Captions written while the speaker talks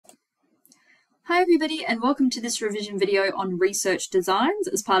Hi everybody, and welcome to this revision video on research designs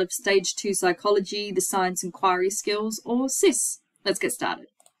as part of Stage 2 Psychology, the Science Inquiry Skills, or SIS. Let's get started.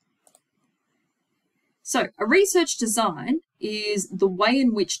 So, a research design is the way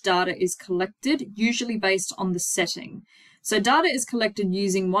in which data is collected, usually based on the setting. So data is collected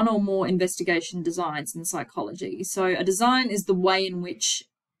using one or more investigation designs in psychology. So a design is the way in which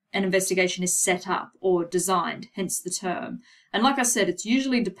an investigation is set up or designed, hence the term. And like I said, it's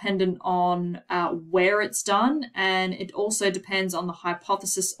usually dependent on where it's done, and it also depends on the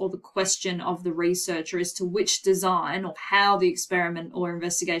hypothesis or the question of the researcher as to which design or how the experiment or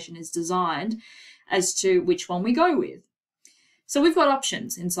investigation is designed as to which one we go with. So we've got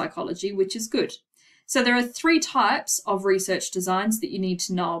options in psychology, which is good. So there are three types of research designs that you need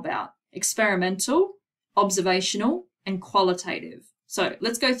to know about: experimental, observational, and qualitative. So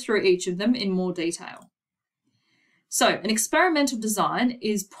let's go through each of them in more detail. So an experimental design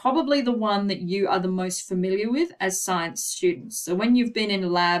is probably the one that you are the most familiar with as science students. So when you've been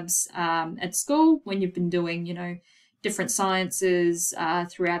in labs at school, when you've been doing, different sciences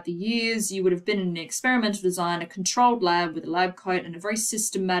throughout the years, you would have been in an experimental design, a controlled lab with a lab coat and a very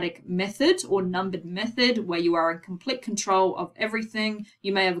systematic method or numbered method where you are in complete control of everything.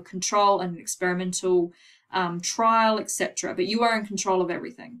 You may have a control and an experimental trial, etc., but you are in control of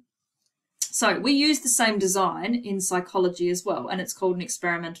everything. So we use the same design in psychology as well, and it's called an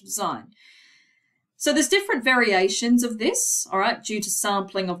experimental design. So there's different variations of this, all right, due to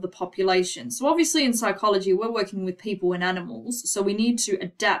sampling of the population. So obviously in psychology, we're working with people and animals, so we need to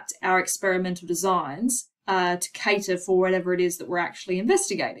adapt our experimental designs to cater for whatever it is that we're actually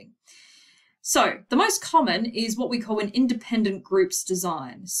investigating. So the most common is what we call an independent groups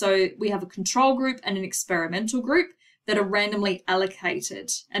design. So we have a control group and an experimental group that are randomly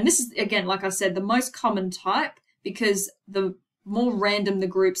allocated. And this is, again, like I said, the most common type, because the more random the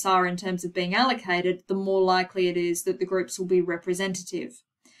groups are in terms of being allocated, the more likely it is that the groups will be representative.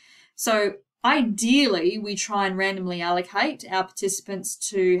 So ideally, we try and randomly allocate our participants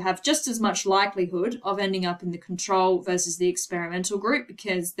to have just as much likelihood of ending up in the control versus the experimental group,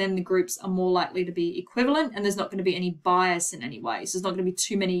 because then the groups are more likely to be equivalent and there's not going to be any bias in any way. So there's not going to be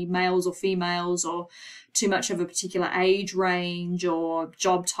too many males or females or too much of a particular age range or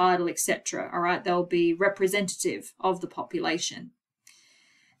job title, etc. All right, they'll be representative of the population.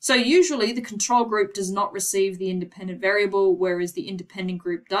 So usually the control group does not receive the independent variable, whereas the independent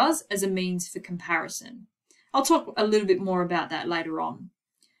group does as a means for comparison. I'll talk a little bit more about that later on.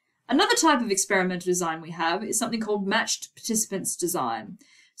 Another type of experimental design we have is something called matched participants design.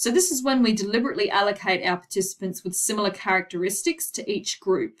 So this is when we deliberately allocate our participants with similar characteristics to each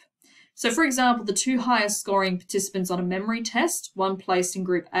group. So for example, the two highest scoring participants on a memory test, one placed in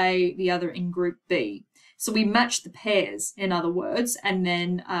group A, the other in group B. So we match the pairs, in other words, and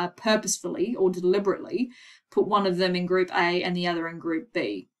then purposefully or deliberately put one of them in group A and the other in group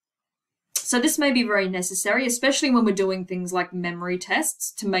B. So this may be very necessary, especially when we're doing things like memory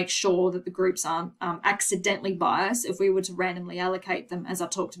tests, to make sure that the groups aren't accidentally biased if we were to randomly allocate them, as I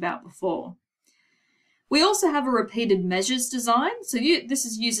talked about before. We also have a repeated measures design. So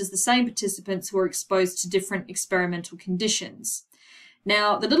this uses the same participants who are exposed to different experimental conditions.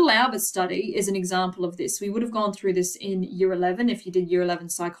 Now, the Little Albert study is an example of this. We would have gone through this in Year 11 if you did Year 11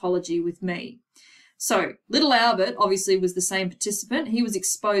 psychology with me. So Little Albert obviously was the same participant. He was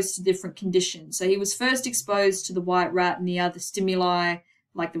exposed to different conditions. So he was first exposed to the white rat and the other stimuli,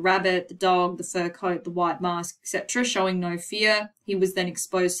 like the rabbit, the dog, the fur coat, the white mask, etc., showing no fear. He was then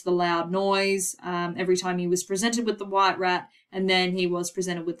exposed to the loud noise every time he was presented with the white rat, and then he was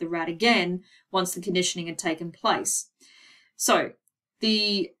presented with the rat again once the conditioning had taken place. So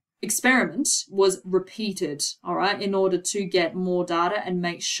the experiment was repeated, all right, in order to get more data and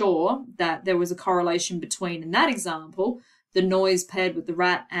make sure that there was a correlation between, in that example, the noise paired with the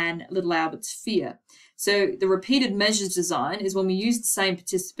rat and Little Albert's fear. So the repeated measures design is when we use the same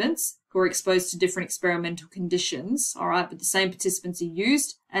participants who are exposed to different experimental conditions, all right, but the same participants are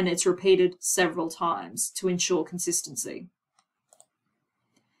used and it's repeated several times to ensure consistency.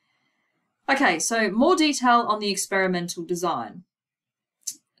 Okay, so more detail on the experimental design.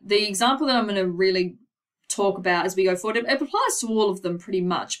 The example that I'm going to really talk about as we go forward, it applies to all of them pretty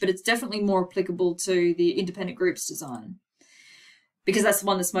much, but it's definitely more applicable to the independent groups design, because that's the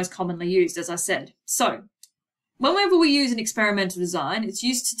one that's most commonly used, as I said. So whenever we use an experimental design, it's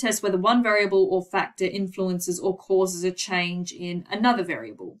used to test whether one variable or factor influences or causes a change in another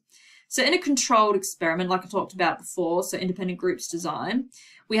variable. So in a controlled experiment, like I talked about before, so independent groups design,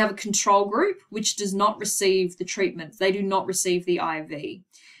 we have a control group which does not receive the treatment. They do not receive the IV.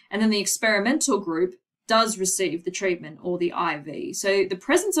 And then the experimental group does receive the treatment or the IV. So the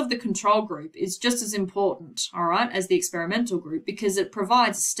presence of the control group is just as important, all right, as the experimental group, because it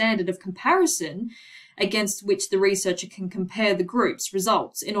provides a standard of comparison against which the researcher can compare the group's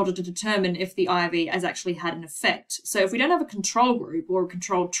results in order to determine if the IV has actually had an effect. So if we don't have a control group or a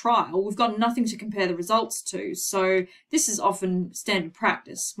controlled trial, we've got nothing to compare the results to. So this is often standard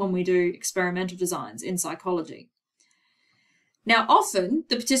practice when we do experimental designs in psychology. Now, often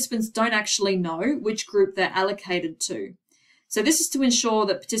the participants don't actually know which group they're allocated to. So this is to ensure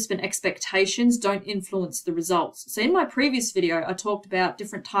that participant expectations don't influence the results. So in my previous video, I talked about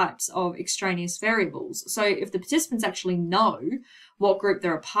different types of extraneous variables. So if the participants actually know what group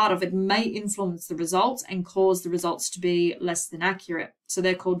they're a part of, it may influence the results and cause the results to be less than accurate. So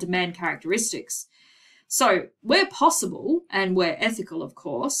they're called demand characteristics. So where possible, and where ethical, of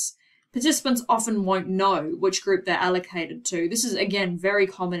course, participants often won't know which group they're allocated to. This is, again, very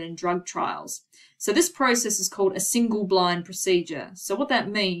common in drug trials. So this process is called a single blind procedure. So what that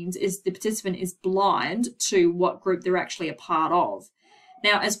means is the participant is blind to what group they're actually a part of.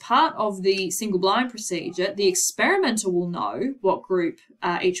 Now, as part of the single blind procedure, the experimenter will know what group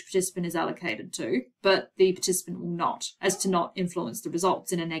each participant is allocated to, but the participant will not, as to not influence the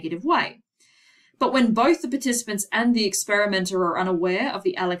results in a negative way. But when both the participants and the experimenter are unaware of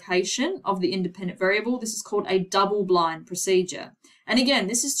the allocation of the independent variable, this is called a double-blind procedure. And again,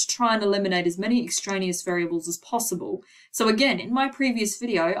 this is to try and eliminate as many extraneous variables as possible. So again, in my previous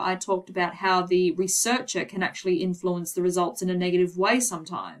video, I talked about how the researcher can actually influence the results in a negative way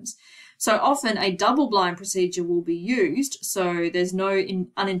sometimes. So often a double-blind procedure will be used, so there's no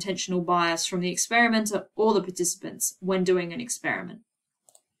unintentional bias from the experimenter or the participants when doing an experiment.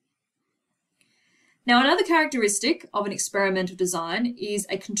 Now, another characteristic of an experimental design is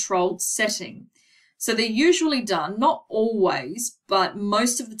a controlled setting. So they're usually done, not always, but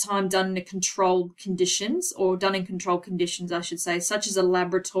most of the time done in controlled conditions, or done in controlled conditions, I should say, such as a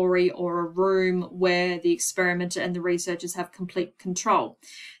laboratory or a room where the experimenter and the researchers have complete control.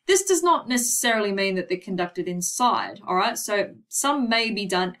 This does not necessarily mean that they're conducted inside, all right? So some may be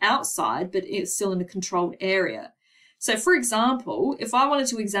done outside, but it's still in a controlled area. So for example, if I wanted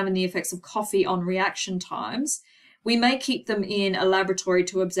to examine the effects of coffee on reaction times, we may keep them in a laboratory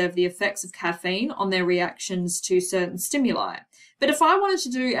to observe the effects of caffeine on their reactions to certain stimuli. But if I wanted to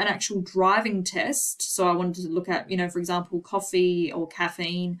do an actual driving test, so I wanted to look at, for example, coffee or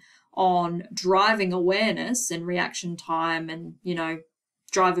caffeine on driving awareness and reaction time and,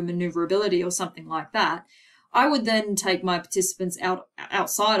 driver maneuverability or something like that, I would then take my participants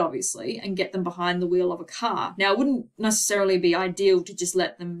outside, obviously, and get them behind the wheel of a car. Now, it wouldn't necessarily be ideal to just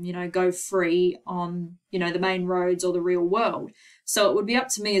let them, go free on, the main roads or the real world. So it would be up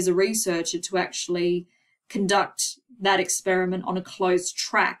to me as a researcher to actually conduct that experiment on a closed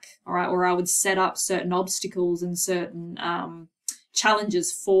track, all right, where I would set up certain obstacles and certain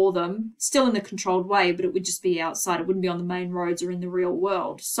challenges for them, still in a controlled way, but it would just be outside. It wouldn't be on the main roads or in the real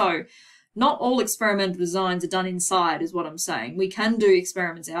world. So not all experimental designs are done inside, is what I'm saying. We can do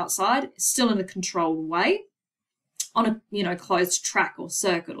experiments outside, still in a controlled way, on a closed track or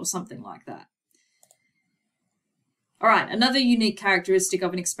circuit or something like that. All right, another unique characteristic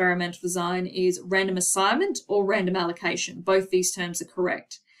of an experimental design is random assignment or random allocation. Both these terms are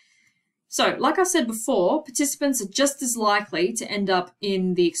correct. So, like I said before, participants are just as likely to end up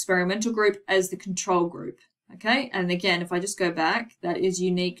in the experimental group as the control group. Okay, and again, if I just go back, that is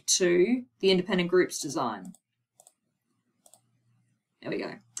unique to the independent groups design. There we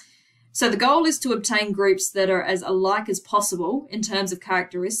go. So the goal is to obtain groups that are as alike as possible in terms of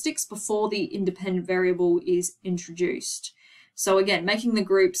characteristics before the independent variable is introduced. So again, making the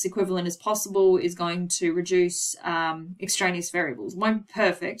groups equivalent as possible is going to reduce extraneous variables. It won't be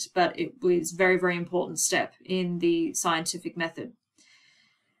perfect, but it was a very, very important step in the scientific method.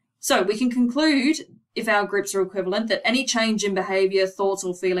 So we can conclude, if our groups are equivalent, that any change in behavior, thoughts,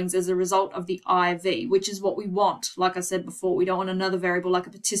 or feelings as a result of the IV, which is what we want. Like I said before, we don't want another variable like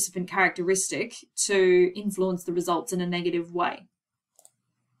a participant characteristic to influence the results in a negative way.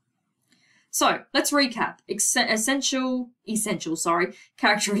 So let's recap. Essential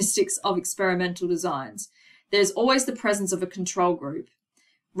characteristics of experimental designs. There's always the presence of a control group.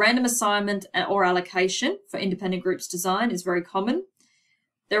 Random assignment or allocation for independent groups design is very common.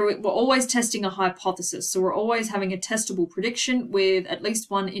 We're always testing a hypothesis, so we're always having a testable prediction with at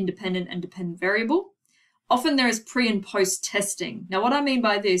least one independent and dependent variable. Often there is pre and post testing. Now what I mean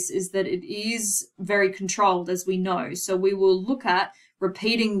by this is that it is very controlled, as we know. So we will look at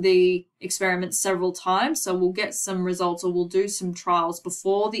repeating the experiment several times. So we'll get some results, or we'll do some trials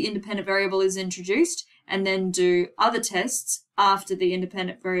before the independent variable is introduced, and then do other tests after the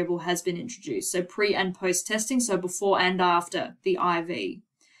independent variable has been introduced. So pre and post testing, so before and after the IV.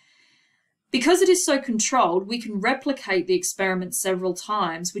 Because it is so controlled, we can replicate the experiment several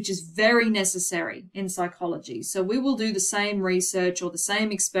times, which is very necessary in psychology. So we will do the same research or the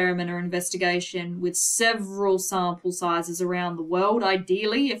same experiment or investigation with several sample sizes around the world,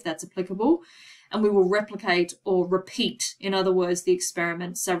 ideally, if that's applicable, and we will replicate or repeat, in other words, the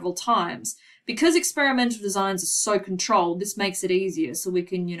experiment several times. Because experimental designs are so controlled, this makes it easier. So we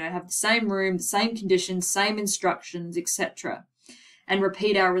can, have the same room, the same conditions, same instructions, etc., and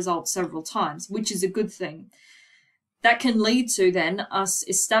repeat our results several times, which is a good thing. That can lead to then us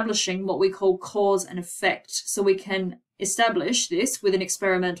establishing what we call cause and effect. So we can establish this with an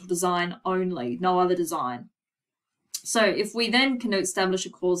experimental design only, no other design. So if we then can establish a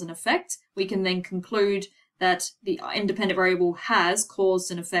cause and effect, we can then conclude that the independent variable has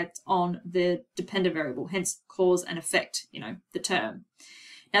caused an effect on the dependent variable, hence cause and effect, the term.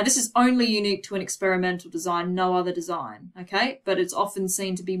 Now, this is only unique to an experimental design, no other design, okay? But it's often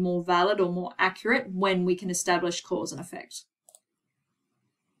seen to be more valid or more accurate when we can establish cause and effect.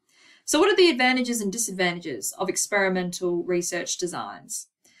 So what are the advantages and disadvantages of experimental research designs?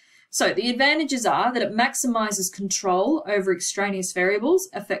 So the advantages are that it maximizes control over extraneous variables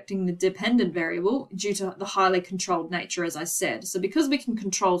affecting the dependent variable due to the highly controlled nature, as I said. So because we can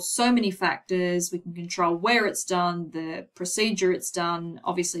control so many factors, we can control where it's done, the procedure it's done,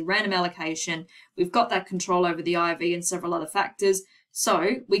 obviously random allocation, we've got that control over the IV and several other factors.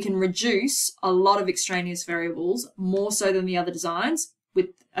 So we can reduce a lot of extraneous variables, more so than the other designs with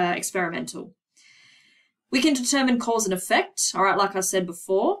experimental. We can determine cause and effect, all right, like I said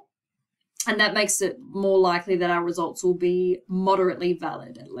before. And that makes it more likely that our results will be moderately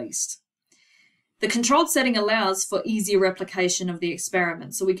valid, at least. The controlled setting allows for easier replication of the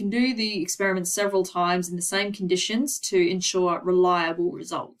experiment. So we can do the experiment several times in the same conditions to ensure reliable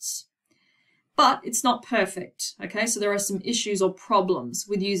results. But it's not perfect, okay? So there are some issues or problems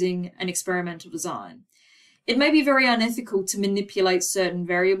with using an experimental design. It may be very unethical to manipulate certain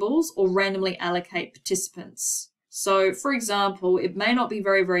variables or randomly allocate participants. So, for example, it may not be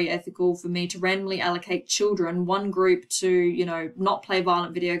very, very ethical for me to randomly allocate children, one group to, not play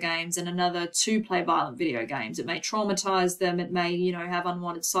violent video games and another to play violent video games. It may traumatize them. It may, have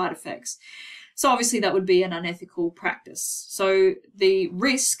unwanted side effects. So obviously that would be an unethical practice. So the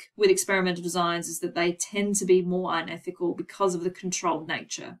risk with experimental designs is that they tend to be more unethical because of the controlled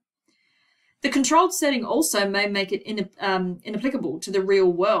nature. The controlled setting also may make it inapplicable to the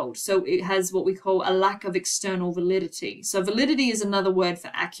real world. So it has what we call a lack of external validity. So validity is another word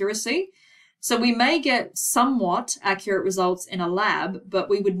for accuracy. So we may get somewhat accurate results in a lab, but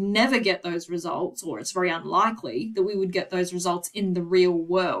we would never get those results, or it's very unlikely that we would get those results in the real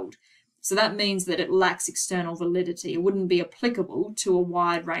world. So that means that it lacks external validity. It wouldn't be applicable to a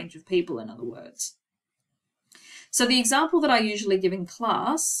wide range of people, in other words. So the example that I usually give in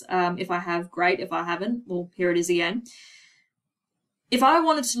class, if I have, great. If I haven't, well, here it is again. If I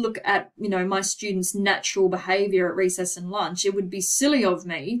wanted to look at, my students' natural behavior at recess and lunch, it would be silly of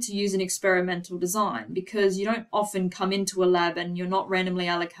me to use an experimental design, because you don't often come into a lab and you're not randomly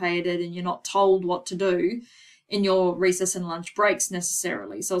allocated and you're not told what to do in your recess and lunch breaks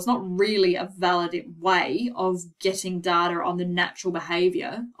necessarily. So it's not really a valid way of getting data on the natural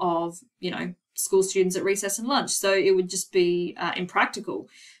behavior of, school students at recess and lunch. So it would just be impractical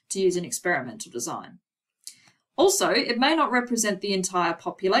to use an experimental design. Also, it may not represent the entire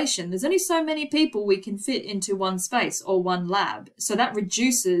population. There's only so many people we can fit into one space or one lab. So that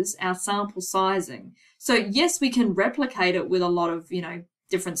reduces our sample sizing. So yes, we can replicate it with a lot of,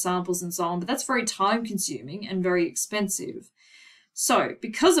 different samples and so on, but that's very time consuming and very expensive. So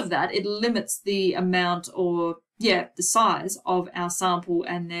because of that, it limits the amount or the size of our sample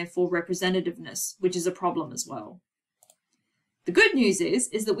and therefore representativeness, which is a problem as well. The good news is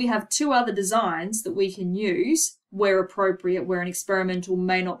that we have two other designs that we can use where appropriate, where an experimental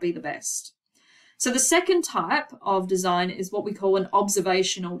may not be the best. So the second type of design is what we call an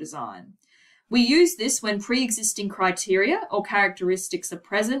observational design. We use this when pre-existing criteria or characteristics are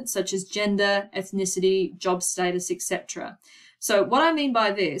present, such as gender, ethnicity, job status, etc. So what I mean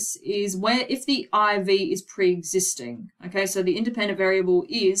by this is if the IV is pre-existing, okay, so the independent variable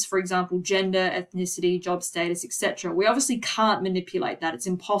is, for example, gender, ethnicity, job status, etc. We obviously can't manipulate that. It's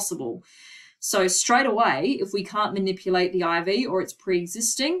impossible. So straight away, if we can't manipulate the IV or it's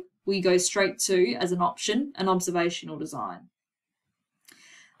pre-existing, we go straight to, as an option, an observational design.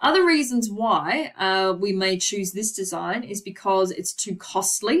 Other reasons why we may choose this design is because it's too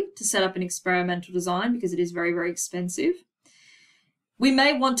costly to set up an experimental design, because it is very, very expensive. We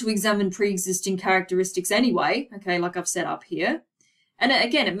may want to examine pre-existing characteristics anyway, okay, like I've set up here. And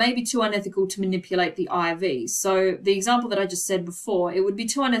again, it may be too unethical to manipulate the IV. So the example that I just said before, it would be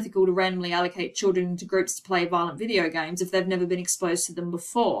too unethical to randomly allocate children into groups to play violent video games if they've never been exposed to them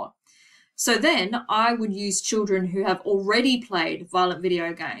before. So then I would use children who have already played violent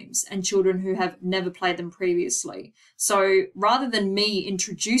video games and children who have never played them previously. So rather than me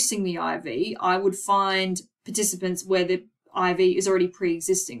introducing the IV, I would find participants where the IV is already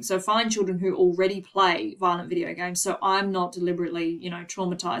pre-existing. So find children who already play violent video games, so I'm not deliberately,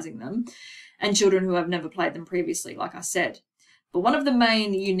 traumatizing them, and children who have never played them previously, like I said. But one of the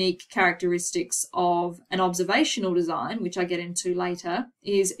main unique characteristics of an observational design, which I get into later,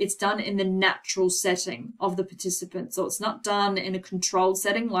 is it's done in the natural setting of the participant. So it's not done in a controlled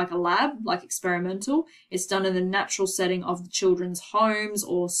setting like a lab, like experimental. It's done in the natural setting of the children's homes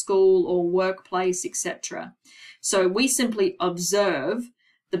or school or workplace, etc. So we simply observe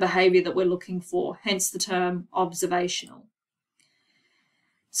the behavior that we're looking for, hence the term observational.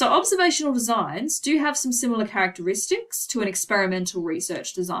 So observational designs do have some similar characteristics to an experimental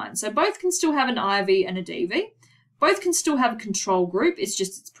research design. So both can still have an IV and a DV. Both can still have a control group. It's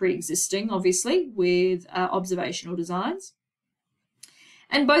just it's pre-existing, obviously, with observational designs.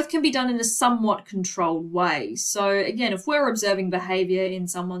 And both can be done in a somewhat controlled way. So again, if we're observing behavior in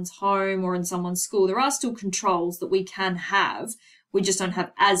someone's home or in someone's school, there are still controls that we can have. We just don't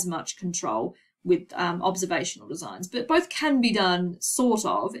have as much control with observational designs, but both can be done both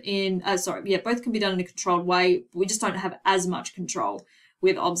can be done in a controlled way. We just don't have as much control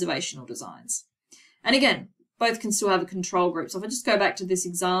with observational designs. And again, both can still have a control group. So if I just go back to this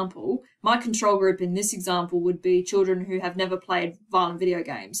example, my control group in this example would be children who have never played violent video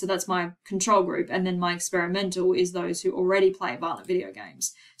games. So that's my control group. And then my experimental is those who already play violent video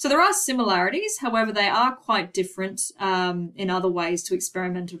games. So there are similarities. However, they are quite different in other ways to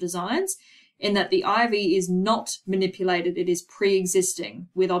experimental designs, in that the IV is not manipulated, it is pre-existing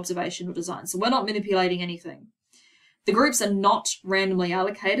with observational design. So we're not manipulating anything. The groups are not randomly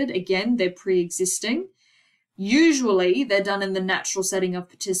allocated. Again, they're pre-existing. Usually, they're done in the natural setting of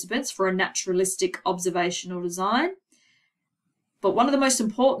participants for a naturalistic observational design. But one of the most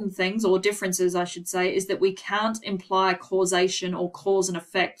important things, or differences I should say, is that we can't imply causation or cause and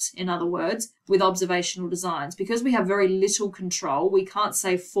effect, in other words, with observational designs. Because we have very little control, we can't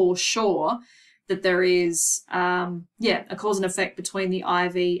say for sure that there is a cause and effect between the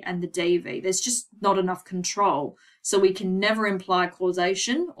IV and the DV. There's just not enough control. So we can never imply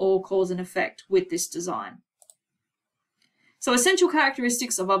causation or cause and effect with this design. So essential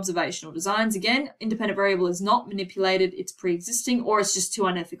characteristics of observational designs. Again, independent variable is not manipulated, it's pre-existing, or it's just too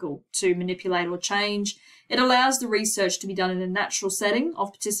unethical to manipulate or change. It allows the research to be done in a natural setting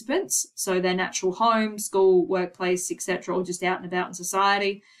of participants, so their natural home, school, workplace, etc., or just out and about in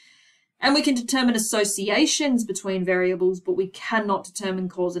society. And we can determine associations between variables, but we cannot determine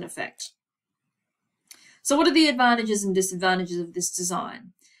cause and effect. So what are the advantages and disadvantages of this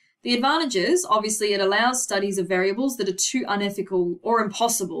design? The advantages, obviously, it allows studies of variables that are too unethical or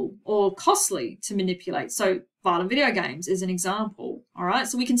impossible or costly to manipulate. So violent video games is an example, all right?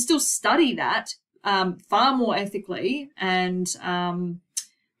 So we can still study that far more ethically and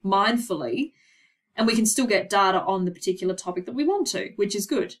mindfully, and we can still get data on the particular topic that we want to, which is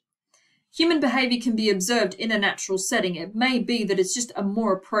good. Human behavior can be observed in a natural setting. It may be that it's just a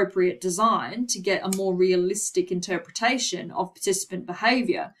more appropriate design to get a more realistic interpretation of participant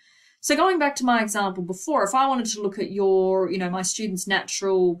behavior. So going back to my example before, if I wanted to look at my students'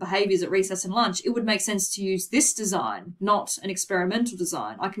 natural behaviors at recess and lunch, it would make sense to use this design, not an experimental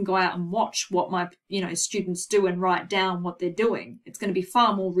design. I can go out and watch what my, students do and write down what they're doing. It's going to be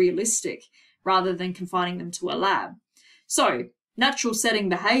far more realistic rather than confining them to a lab. So natural setting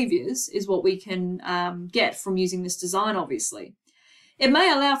behaviors is what we can get from using this design, obviously. It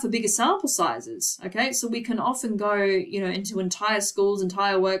may allow for bigger sample sizes, okay? So we can often go, into entire schools,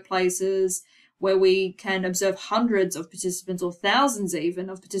 entire workplaces, where we can observe hundreds of participants or thousands even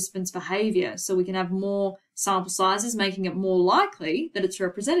of participants' behavior. So we can have more sample sizes, making it more likely that it's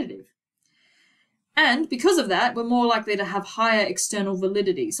representative. And because of that, we're more likely to have higher external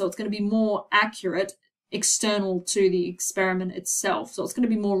validity. So it's going to be more accurate external to the experiment itself. So it's going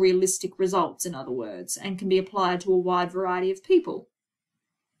to be more realistic results, in other words, and can be applied to a wide variety of people.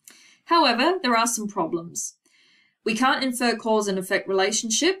 However, there are some problems. We can't infer cause and effect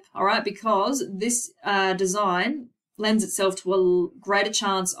relationship, all right, because this design lends itself to a greater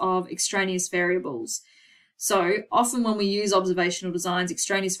chance of extraneous variables. So often when we use observational designs,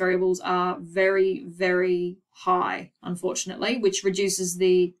 extraneous variables are very, very high, unfortunately, which reduces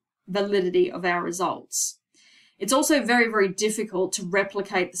the validity of our results. It's also very, very difficult to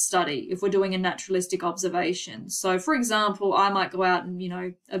replicate the study if we're doing a naturalistic observation. So for example, I might go out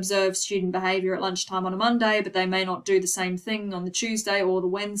and, observe student behavior at lunchtime on a Monday, but they may not do the same thing on the Tuesday or the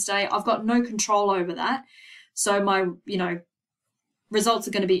Wednesday. I've got no control over that. So my, results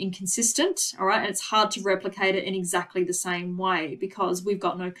are going to be inconsistent, all right? And it's hard to replicate it in exactly the same way because we've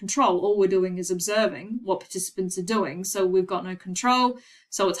got no control. All we're doing is observing what participants are doing. So we've got no control.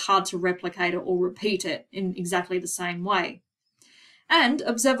 So it's hard to replicate it or repeat it in exactly the same way. And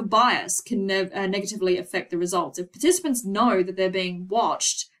observer bias can negatively affect the results. If participants know that they're being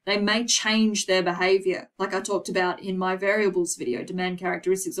watched, they may change their behavior, like I talked about in my variables video, demand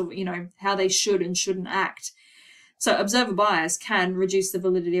characteristics of, how they should and shouldn't act. So observer bias can reduce the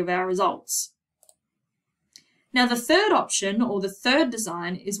validity of our results. Now, the third option or the third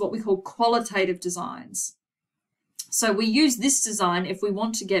design is what we call qualitative designs. So we use this design if we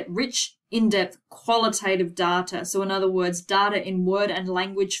want to get rich, in-depth qualitative data. So in other words, data in word and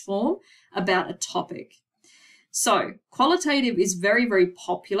language form about a topic. So qualitative is very, very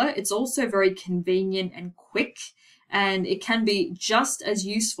popular. It's also very convenient and quick, and it can be just as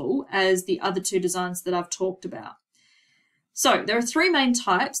useful as the other two designs that I've talked about. So there are three main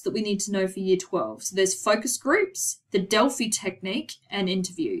types that we need to know for Year 12. So there's focus groups, the Delphi technique, and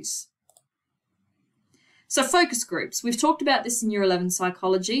interviews. So focus groups, we've talked about this in Year 11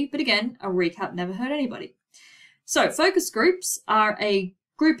 psychology, but again, a recap never hurt anybody. So focus groups are a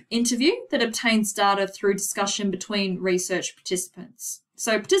group interview that obtains data through discussion between research participants.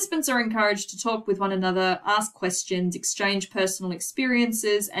 So participants are encouraged to talk with one another, ask questions, exchange personal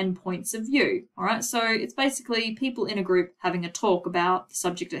experiences and points of view. All right, so it's basically people in a group having a talk about the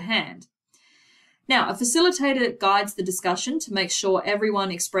subject at hand. Now, a facilitator guides the discussion to make sure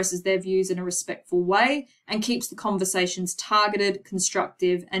everyone expresses their views in a respectful way and keeps the conversations targeted,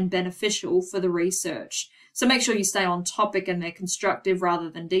 constructive, and beneficial for the research. So make sure you stay on topic and they're constructive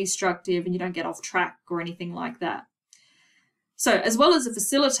rather than destructive, and you don't get off track or anything like that. So as well as a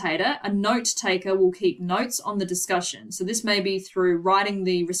facilitator, a note taker will keep notes on the discussion. So this may be through writing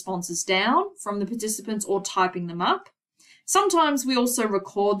the responses down from the participants or typing them up. Sometimes we also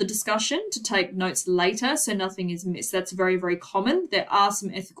record the discussion to take notes later so nothing is missed. That's very, very common. There are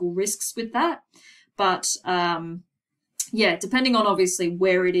some ethical risks with that. But yeah, depending on obviously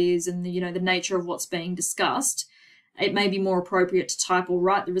where it is and the nature of what's being discussed, it may be more appropriate to type or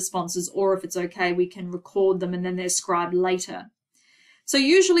write the responses, or if it's okay, we can record them and then they're scribed later. So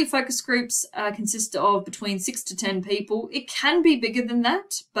usually focus groups consist of between 6 to 10 people. It can be bigger than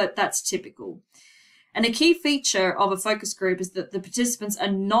that, but that's typical. And a key feature of a focus group is that the participants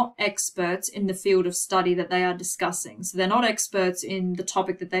are not experts in the field of study that they are discussing. So they're not experts in the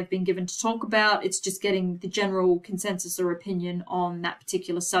topic that they've been given to talk about. It's just getting the general consensus or opinion on that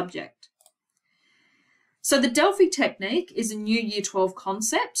particular subject. So the Delphi technique is a new Year 12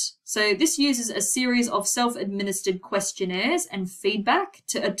 concept. So this uses a series of self-administered questionnaires and feedback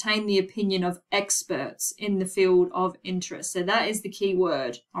to obtain the opinion of experts in the field of interest. So that is the key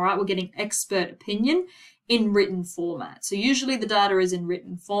word. All right, we're getting expert opinion in written format. So usually the data is in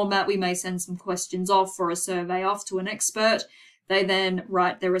written format. We may send some questions off or a survey off to an expert. They then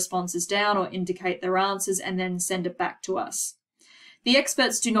write their responses down or indicate their answers and then send it back to us. The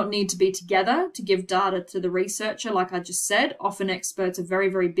experts do not need to be together to give data to the researcher, like I just said. Often experts are very,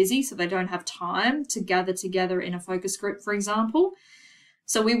 very busy, so they don't have time to gather together in a focus group, for example.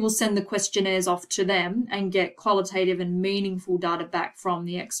 So we will send the questionnaires off to them and get qualitative and meaningful data back from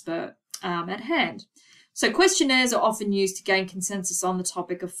the expert at hand. So questionnaires are often used to gain consensus on the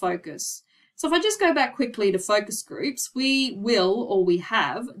topic of focus. So if I just go back quickly to focus groups, we will, or we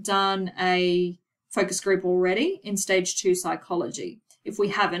have, done a focus group already in stage 2 psychology. If we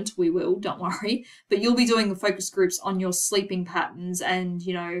haven't, we will, don't worry. But you'll be doing the focus groups on your sleeping patterns and,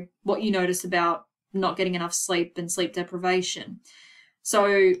 what you notice about not getting enough sleep and sleep deprivation.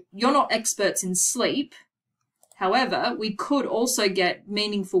 So you're not experts in sleep. However, we could also get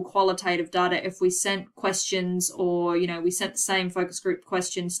meaningful qualitative data if we sent questions or, we sent the same focus group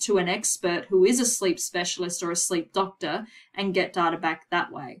questions to an expert who is a sleep specialist or a sleep doctor and get data back that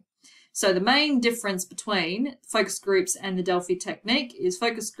way. So the main difference between focus groups and the Delphi technique is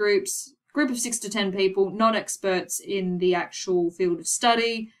focus groups, group of 6 to 10 people, not experts in the actual field of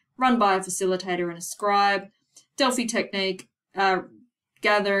study, run by a facilitator and a scribe. Delphi technique,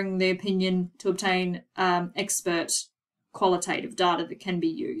 gathering the opinion to obtain expert qualitative data that can be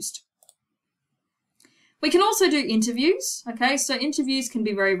used. We can also do interviews, okay? So interviews can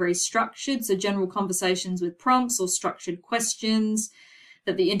be very, very structured, so general conversations with prompts or structured questions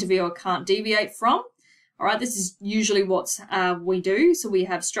that the interviewer can't deviate from. All right, this is usually what we do. So we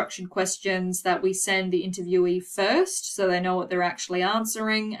have structured questions that we send the interviewee first so they know what they're actually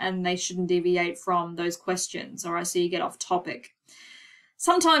answering and they shouldn't deviate from those questions. All right, so you get off topic.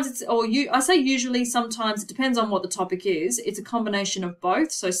 Sometimes it's, I say usually, sometimes it depends on what the topic is. It's a combination of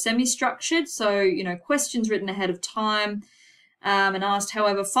both. So semi-structured, so, questions written ahead of time and asked.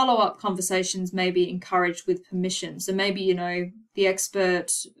 However, follow-up conversations may be encouraged with permission. So maybe, the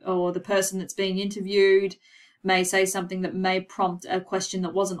expert or the person that's being interviewed may say something that may prompt a question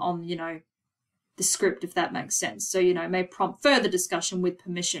that wasn't on, the script, if that makes sense. So, may prompt further discussion with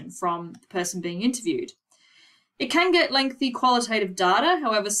permission from the person being interviewed. It can get lengthy qualitative data,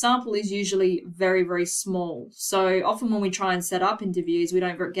 however, sample is usually very, very small. So often when we try and set up interviews, we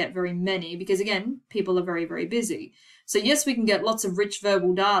don't get very many because, again, people are very, very busy. So yes, we can get lots of rich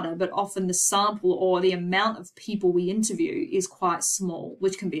verbal data, but often the sample or the amount of people we interview is quite small,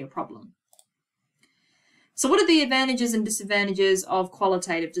 which can be a problem. So what are the advantages and disadvantages of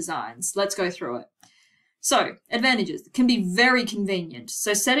qualitative designs? Let's go through it. So, advantages can be very convenient.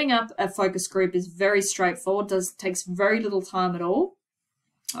 So setting up a focus group is very straightforward, takes very little time at all.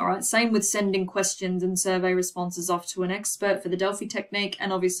 All right, same with sending questions and survey responses off to an expert for the Delphi technique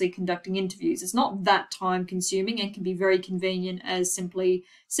and obviously conducting interviews. It's not that time consuming and can be very convenient as simply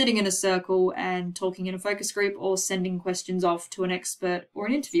sitting in a circle and talking in a focus group or sending questions off to an expert or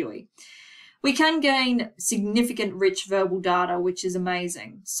an interviewee. We can gain significant rich verbal data, which is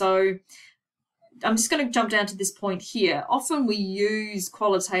amazing. So I'm just going to jump down to this point here. Often we use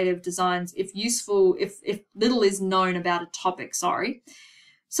qualitative designs if little is known about a topic,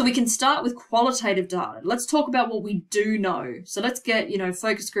 So we can start with qualitative data. Let's talk about what we do know. So let's get,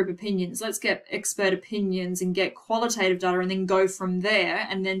 focus group opinions. Let's get expert opinions and get qualitative data and then go from there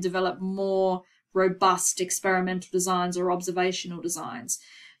and then develop more robust experimental designs or observational designs.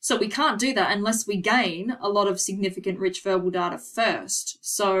 So we can't do that unless we gain a lot of significant rich verbal data first.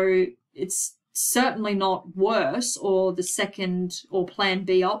 So it's certainly not worse or the second or plan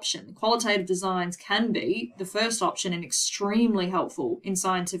B option. Qualitative designs can be the first option and extremely helpful in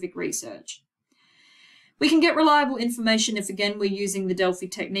scientific research. We can get reliable information if, again, we're using the Delphi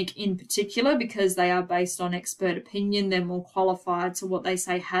technique in particular because they are based on expert opinion. They're more qualified, so what they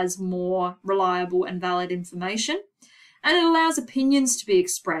say has more reliable and valid information. And it allows opinions to be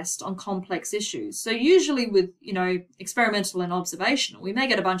expressed on complex issues. So usually with, experimental and observational, we may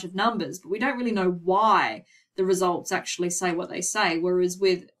get a bunch of numbers, but we don't really know why the results actually say what they say. Whereas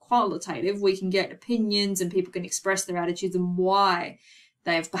with qualitative, we can get opinions and people can express their attitudes and why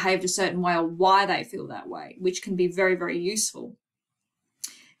they've behaved a certain way or why they feel that way, which can be very, very useful.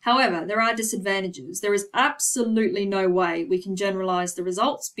 However, there are disadvantages. There is absolutely no way we can generalize the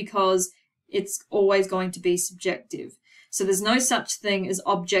results because it's always going to be subjective. So there's no such thing as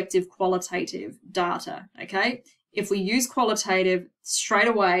objective qualitative data, okay? If we use qualitative, straight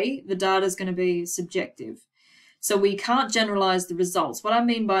away, the data is going to be subjective. So we can't generalize the results. What I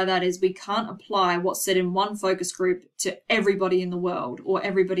mean by that is we can't apply what's said in one focus group to everybody in the world or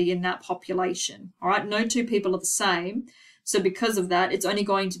everybody in that population, all right? No two people are the same. So because of that, it's only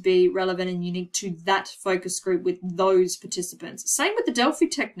going to be relevant and unique to that focus group with those participants. Same with the Delphi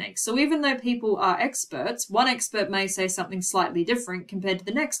technique. So even though people are experts, one expert may say something slightly different compared to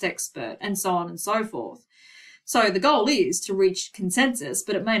the next expert and so on and so forth. So the goal is to reach consensus,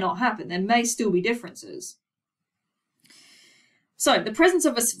 but it may not happen. There may still be differences. So the presence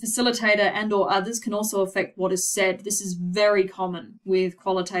of a facilitator and or others can also affect what is said. This is very common with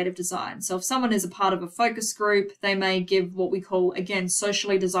qualitative design. So if someone is a part of a focus group, they may give what we call, again,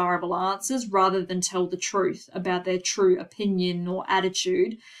 socially desirable answers rather than tell the truth about their true opinion or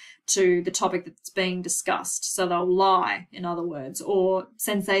attitude to the topic that's being discussed. So they'll lie, in other words, or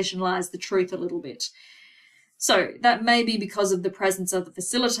sensationalize the truth a little bit. So that may be because of the presence of the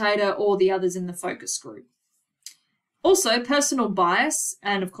facilitator or the others in the focus group. Also, personal bias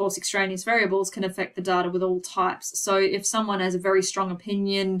and, of course, extraneous variables can affect the data with all types. So if someone has a very strong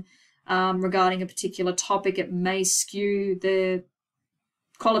opinion regarding a particular topic, it may skew the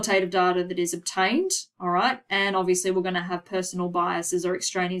qualitative data that is obtained, all right? And obviously, we're going to have personal biases or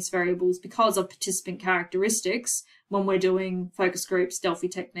extraneous variables because of participant characteristics when we're doing focus groups, Delphi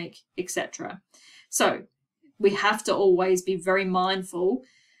technique, etc. So we have to always be very mindful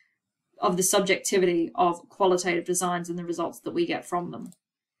of the subjectivity of qualitative designs and the results that we get from them.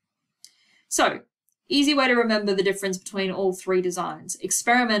 So, easy way to remember the difference between all three designs.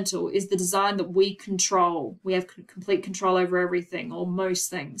 Experimental is the design that we control. We have complete control over everything or most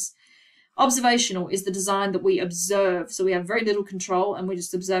things. Observational is the design that we observe. So we have very little control and we're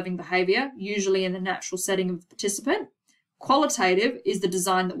just observing behavior, usually in the natural setting of the participant. Qualitative is the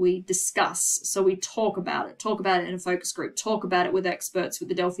design that we discuss. So we talk about it in a focus group, talk about it with experts with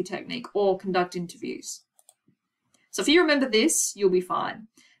the Delphi technique, or conduct interviews. So if you remember this, you'll be fine.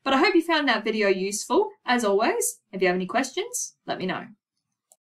 But I hope you found that video useful. As always, if you have any questions, let me know.